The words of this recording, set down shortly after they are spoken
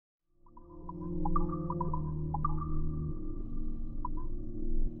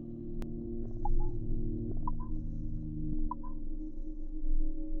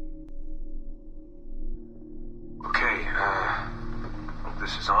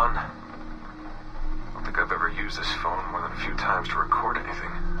Sean. I don't think I've ever used this phone more than a few times to record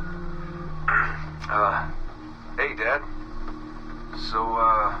anything. Hey, Dad. So,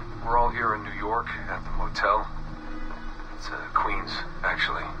 we're all here in New York at the motel. It's Queens,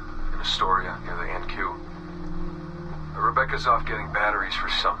 actually, in Astoria, near the NQ. Rebecca's off getting batteries for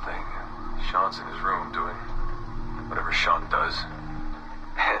something. Sean's in his room doing whatever Sean does.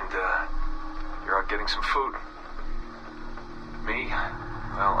 And, you're out getting some food. Me?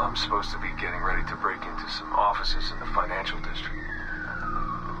 Well, I'm supposed to be getting ready to break into some offices in the financial district.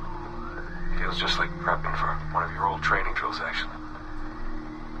 Feels just like prepping for one of your old training drills, actually.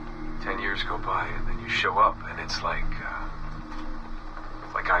 10 years go by, and then you show up, and it's like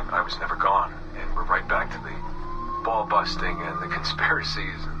I was never gone, and we're right back to the ball busting and the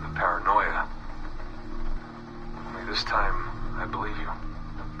conspiracies and the paranoia. Only this time, I believe you.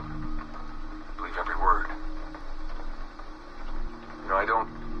 I believe every word. You know, I don't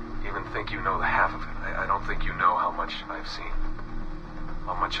even think you know the half of it. I don't think you know how much I've seen.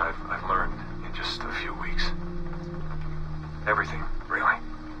 How much I've learned in just a few weeks. Everything, really.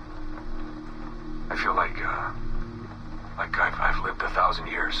 I feel like I've lived 1,000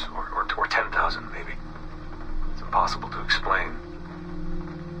 years, or 10,000 maybe. It's impossible to explain.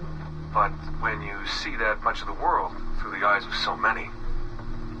 But when you see that much of the world through the eyes of so many, you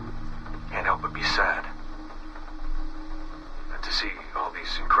can't help but be sad. And to see all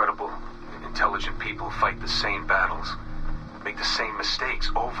these incredible, intelligent people fight the same battles, make the same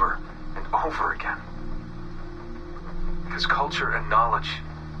mistakes over and over again. Because culture and knowledge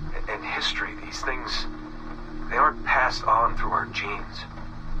and history, these things, they aren't passed on through our genes.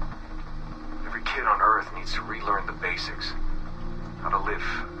 Every kid on Earth needs to relearn the basics. How to live,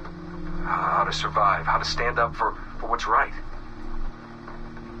 how to survive, how to stand up for what's right.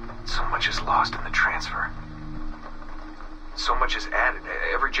 So much is lost in the transfer. So much is added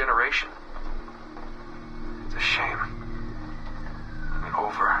every generation. It's a shame. I mean,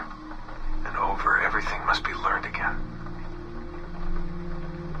 over and over, everything must be learned again.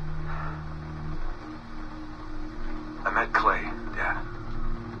 I met Clay, Dad.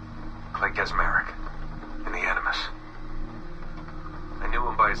 Clay Gesmerick, in the Animus. I knew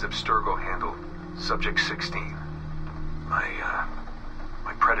him by his Abstergo handle, Subject 16.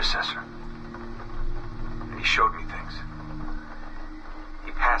 My predecessor. And he showed me things.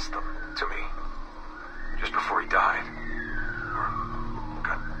 He passed them to me just before he died. Or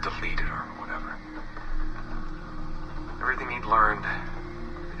got deleted or whatever. Everything he'd learned,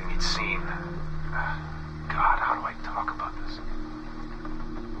 everything he'd seen. God, how do I talk about this?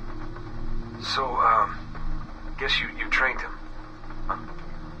 So, guess you trained him. Huh?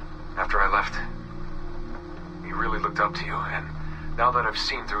 After I left, he really looked up to you, and now that I've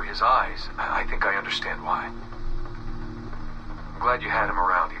seen through his eyes, I think I understand why. I'm glad you had him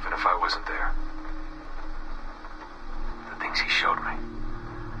around, even if I wasn't there. The things he showed me.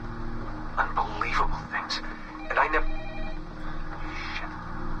 Unbelievable things. And I never... Shit.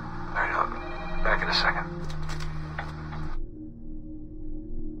 Alright, I'll back in a second.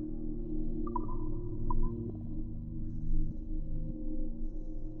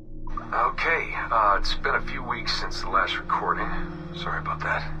 Okay, it's been a few weeks since the last recording. Sorry about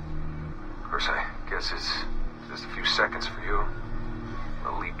that. Of course, I guess it's just a few seconds for you.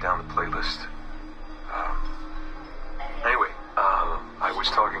 I'll leap down the playlist. Anyway, I was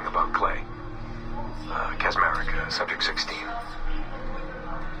talking about Clay. Gesmerick, Subject 16.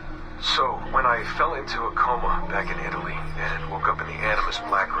 So, when I fell into a coma back in Italy and woke up in the Animus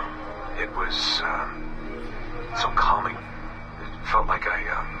Black Room, it was, so calming. It felt like I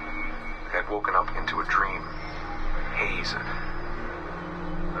had woken up into a dream. Haze.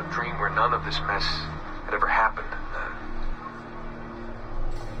 A dream where none of this mess had ever happened.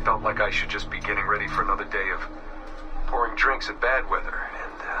 Felt like I should just be getting ready for another day of pouring drinks at bad weather,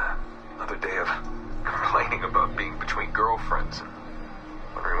 and another day of complaining about being between girlfriends and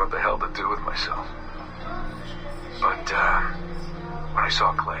wondering what the hell to do with myself. But when I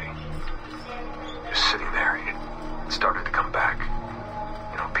saw Clay, just sitting there, it started to come back,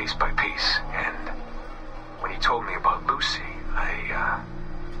 you know, piece by piece. And when he told me about Lucy,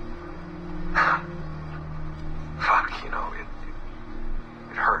 fuck, you know,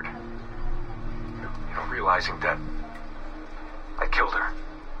 it hurt. You know, realizing that I killed her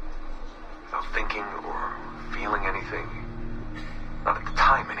without thinking or feeling anything. Not at the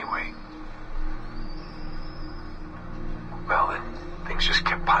time, anyway. Well, then, things just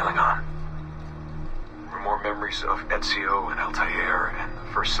kept piling on. There were more memories of Ezio and Altair and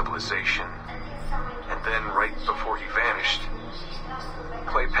the first civilization. And then, right before he vanished,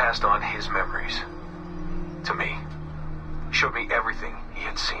 Clay passed on his memories to me. He showed me everything he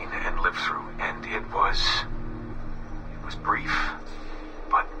had seen and lived through, and it was brief,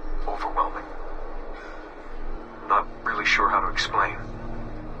 but overwhelming. Not really sure how to explain.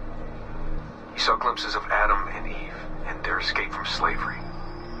 He saw glimpses of Adam and Eve and their escape from slavery.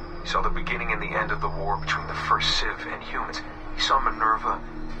 He saw the beginning and the end of the war between the first Civ and humans. He saw Minerva,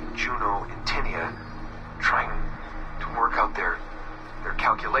 Juno, and Tinia trying to work out their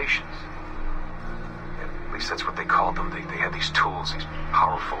calculations. At least that's what they called them. They had these tools, these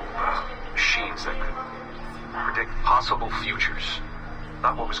powerful machines that could predict possible futures.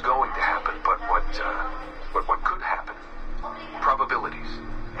 Not what was going to happen, but what could happen. Probabilities.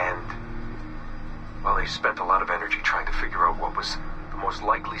 And, well, they spent a lot of energy trying to figure out what was the most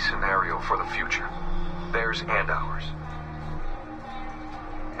likely scenario for the future. Theirs and ours.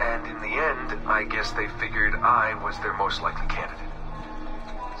 And in the end, I guess they figured I was their most likely candidate.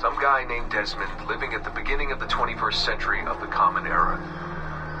 Some guy named Desmond living at the beginning of the 21st century of the Common Era.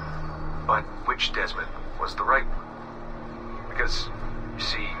 But which Desmond was the right one? Because, you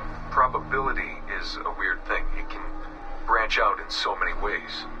see, probability is a weird thing. It can branch out in so many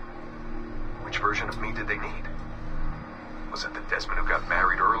ways. Which version of me did they need? Was it the Desmond who got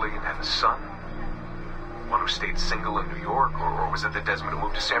married early and had a son? One who stayed single in New York? Or was it the Desmond who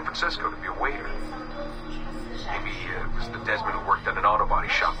moved to San Francisco to be a waiter? Maybe it was the Desmond who worked at an auto body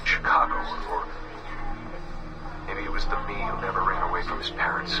shop in Chicago, or maybe it was the me who never ran away from his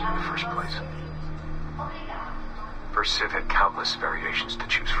parents in the first place. First Civ had countless variations to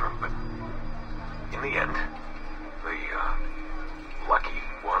choose from, but in the end, the lucky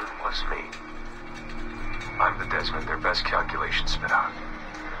one was me. I'm the Desmond their best calculations spit out.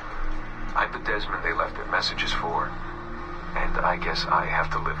 I'm the Desmond they left their messages for, and I guess I have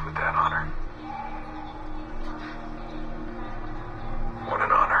to live with that honor. What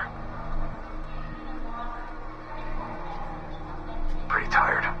an honor. Pretty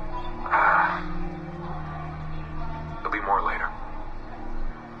tired. There'll be more later.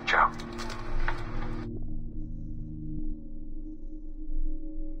 Ciao.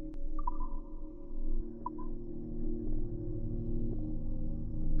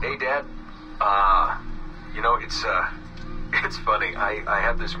 Hey, Dad. It's funny. I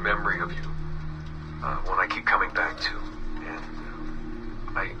have this memory of you, one I keep coming back to, and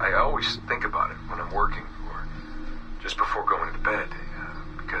I always think about it when I'm working or just before going to bed,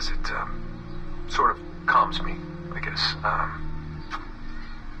 because it sort of calms me, I guess.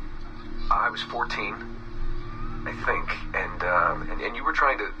 I was 14, I think, and you were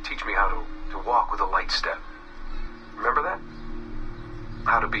trying to teach me how to walk with a light step. Remember that?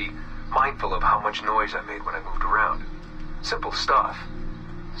 How to be mindful of how much noise I made when I moved around. Simple stuff.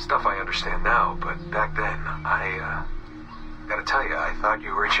 Stuff I understand now, but back then, I gotta tell you, I thought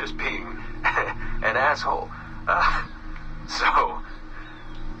you were just being an asshole.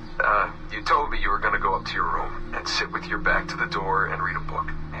 You told me you were gonna go up to your room and sit with your back to the door and read a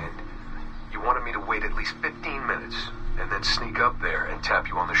book. And you wanted me to wait at least 15 minutes and then sneak up there and tap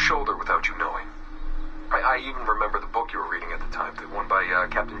you on the shoulder without you knowing. I even remember the book you were reading at the time, the one by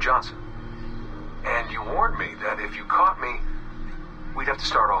Captain Johnson. And you warned me that if you caught me, we'd have to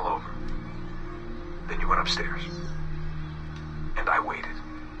start all over. Then you went upstairs. And I waited.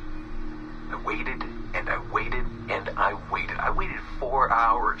 I waited, and I waited, and I waited. I waited 4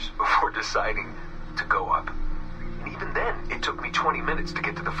 hours before deciding to go up. And even then, it took me 20 minutes to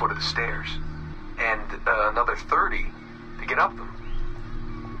get to the foot of the stairs. And another 30 to get up them.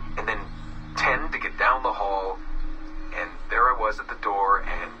 And then 10 to get down the hall, and there I was at the door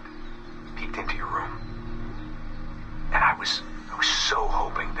and peeked into your room. And I was so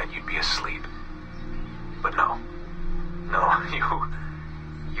hoping that you'd be asleep. But no,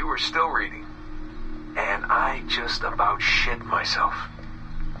 you were still reading, and I just about shit myself.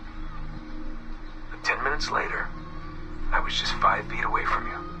 But 10 minutes later, I was just 5 feet away from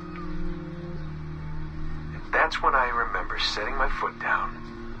you. And that's when I remember setting my foot down.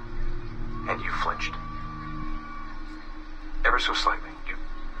 And you flinched. Ever so slightly.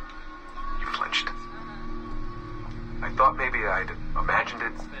 You flinched. I thought maybe I'd imagined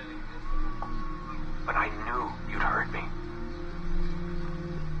it, but I knew you'd heard me.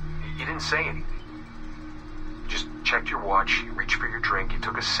 You didn't say anything. You just checked your watch, you reached for your drink, you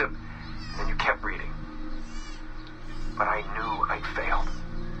took a sip, and then you kept reading. But I knew I'd failed.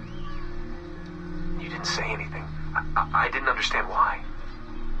 You didn't say anything. I didn't understand why.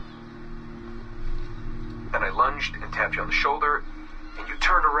 Then I lunged and tapped you on the shoulder, and you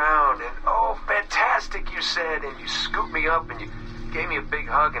turned around, and oh, fantastic, you said, and you scooped me up, and you gave me a big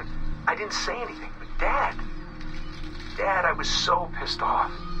hug, and I didn't say anything. But Dad, I was so pissed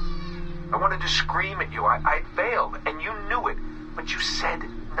off. I wanted to scream at you. I failed, and you knew it, but you said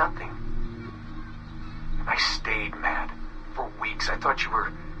nothing. And I stayed mad for weeks. I thought you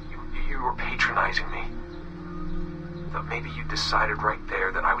were patronizing me. I thought maybe you decided right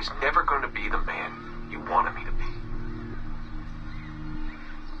there that I was never going to be the man you wanted me to be.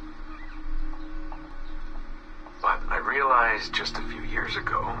 But I realized just a few years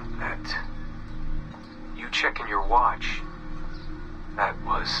ago that you checking your watch, that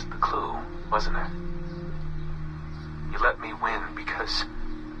was the clue, wasn't it? You let me win because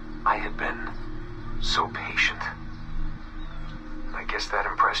I had been so patient. I guess that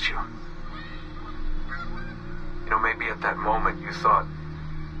impressed you. You know, maybe at that moment you thought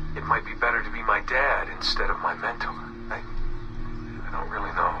it might be better to be my dad instead of my mentor. I don't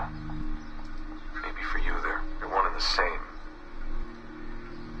really know. Maybe for you they're one and the same.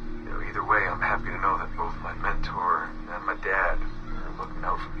 You know, either way, I'm happy to know that both my mentor and my dad are looking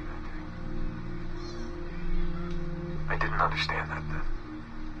out for me that day. I didn't understand that then.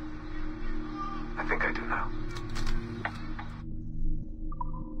 I think I do now.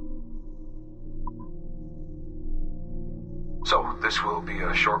 So, this will be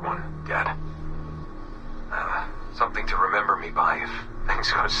a short one, Dad. Something to remember me by if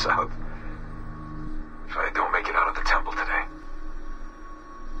things go south. If I don't make it out of the temple today.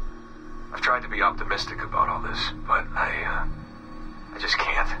 I've tried to be optimistic about all this, but I just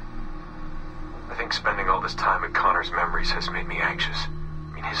can't. I think spending all this time at Connor's memories has made me anxious.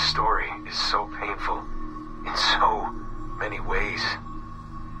 I mean, his story is so painful in so many ways.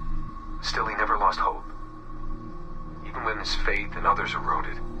 Still, he never lost hope, even when his faith in others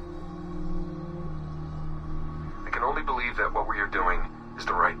eroded. I can only believe that what we are doing is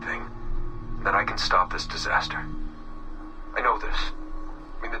the right thing, and that I can stop this disaster. I know this.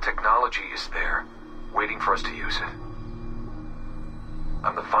 I mean, the technology is there, waiting for us to use it.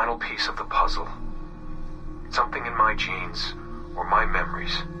 I'm the final piece of the puzzle. Something in my genes, or my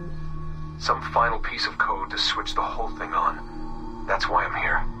memories. Some final piece of code to switch the whole thing on. That's why I'm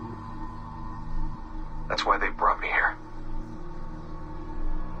here. That's why they brought me here.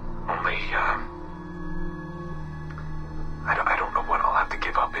 Only, I don't know what I'll have to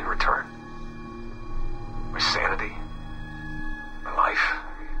give up in return. My sanity, my life,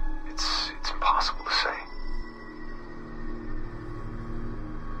 it's impossible to say.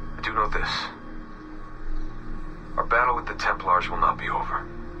 I do know this. Our battle with the Templars will not be over.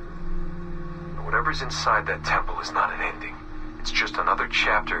 And whatever's inside that temple is not an ending. It's just another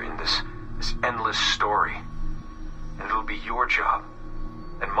chapter in this endless story. And it'll be your job,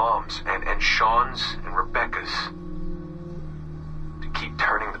 and Mom's, and Sean's, and Rebecca's, to keep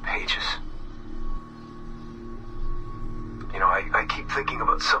turning the pages. You know, I keep thinking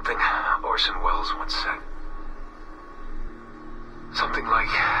about something Orson Welles once said. Something like,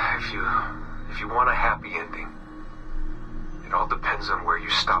 if you want a happy ending, it all depends on where you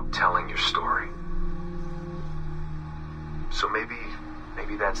stop telling your story. So maybe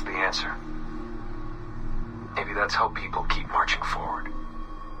that's the answer. Maybe that's how people keep marching forward.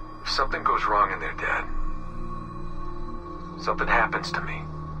 If something goes wrong in their dad, something happens to me.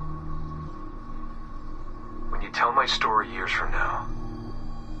 When you tell my story years from now,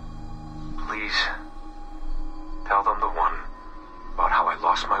 please tell them the one about how I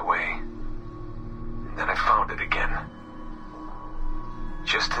lost my way, and then I found it again.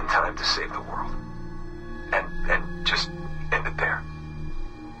 Just in time to save the world. And just end it there.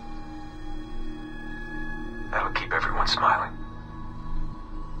 That'll keep everyone smiling.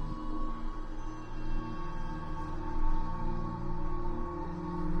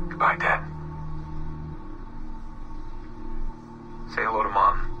 Goodbye, Dad.